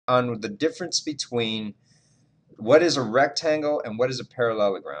on the difference between what is a rectangle and what is a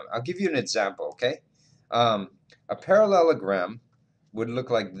parallelogram. I'll give you an example, okay? A parallelogram would look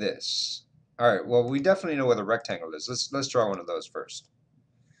like this. All right, well, we definitely know what a rectangle is. Let's draw one of those first.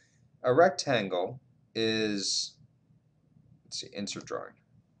 A rectangle is, let's see, insert drawing.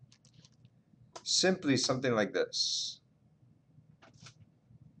 Simply something like this.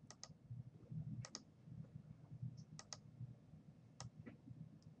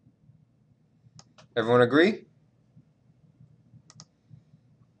 Everyone agree?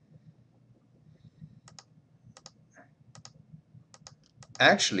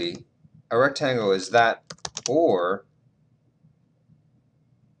 Actually, a rectangle is that or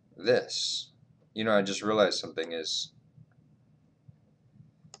this. You know, I just realized something is,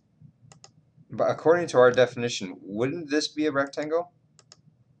 but according to our definition, wouldn't this be a rectangle?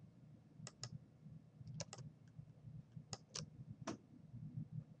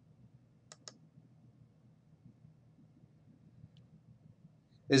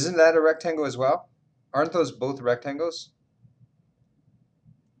 Isn't that a rectangle as well? Aren't those both rectangles?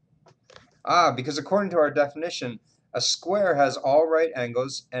 Ah, because according to our definition, a square has all right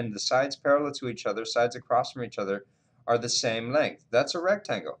angles and the sides parallel to each other, sides across from each other, are the same length. That's a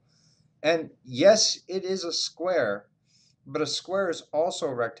rectangle. And yes, it is a square, but a square is also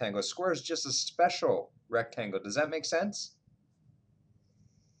a rectangle. A square is just a special rectangle. Does that make sense?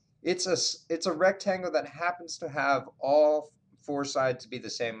 It's a rectangle that happens to have all four sides be the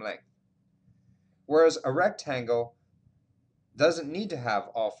same length. Whereas a rectangle doesn't need to have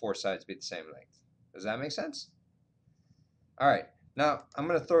all four sides be the same length. Does that make sense? All right, now I'm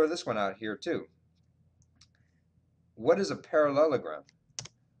going to throw this one out here too. What is a parallelogram?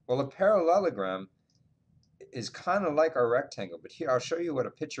 Well, a parallelogram is kind of like our rectangle, but here I'll show you what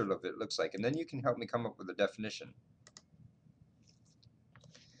a picture of it looks like, and then you can help me come up with a definition.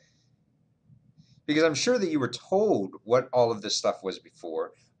 Because I'm sure that you were told what all of this stuff was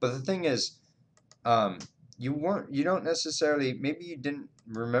before, but the thing is, you don't necessarily, maybe you didn't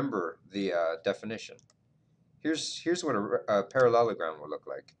remember the definition. Here's what a parallelogram will look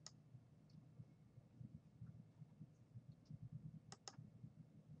like.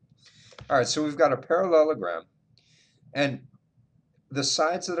 All right, so we've got a parallelogram, and the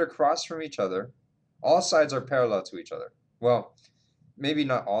sides that are across from each other, all sides are parallel to each other. Well, maybe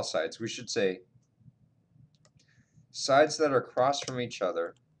not all sides. We should say sides that are across from each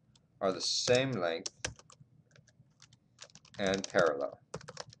other are the same length and parallel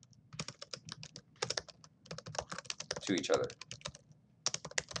to each other.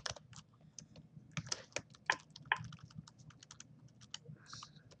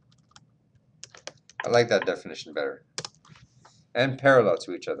 I like that definition better. And parallel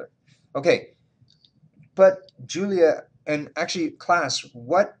to each other. Okay, but Julia, and actually class,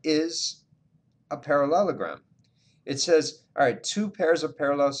 what is a parallelogram? It says, all right, two pairs of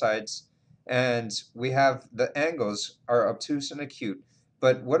parallel sides, and we have the angles are obtuse and acute.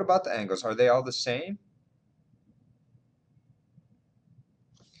 But what about the angles? Are they all the same?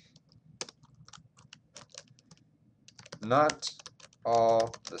 Not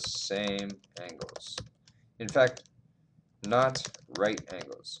all the same angles. In fact, not right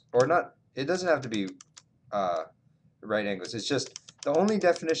angles. Or not, it doesn't have to be right angles. It's just the only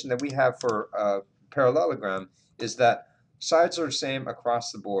definition that we have for a parallelogram is that sides are the same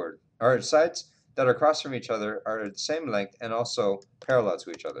across the board. Or sides that are across from each other are the same length and also parallel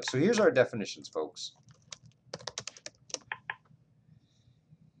to each other. So here's our definitions, folks.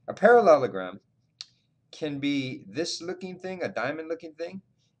 A parallelogram can be this looking thing, a diamond looking thing.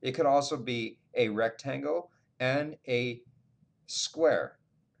 It could also be a rectangle and a square,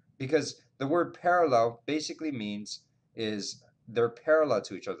 because the word parallel basically means is they're parallel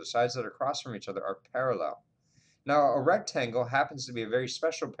to each other. Sides that are across from each other are parallel. Now, a rectangle happens to be a very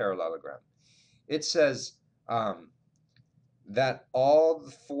special parallelogram. It says that all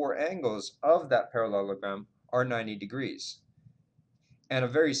the four angles of that parallelogram are 90 degrees. And a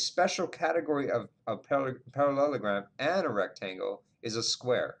very special category of parallelogram and a rectangle is a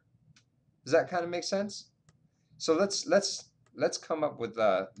square. Does that kind of make sense? So let's come up with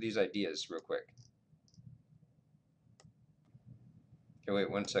these ideas real quick. Okay,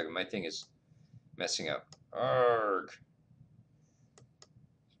 wait 1 second. My thing is messing up. Arg.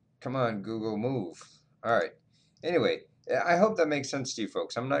 Come on, Google, move. All right. Anyway, I hope that makes sense to you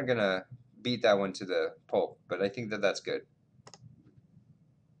folks. I'm not gonna beat that one to the pulp, but I think that that's good.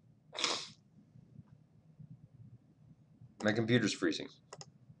 My computer's freezing.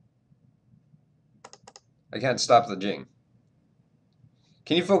 I can't stop the jing.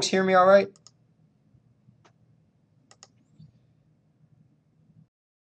 Can you folks hear me all right?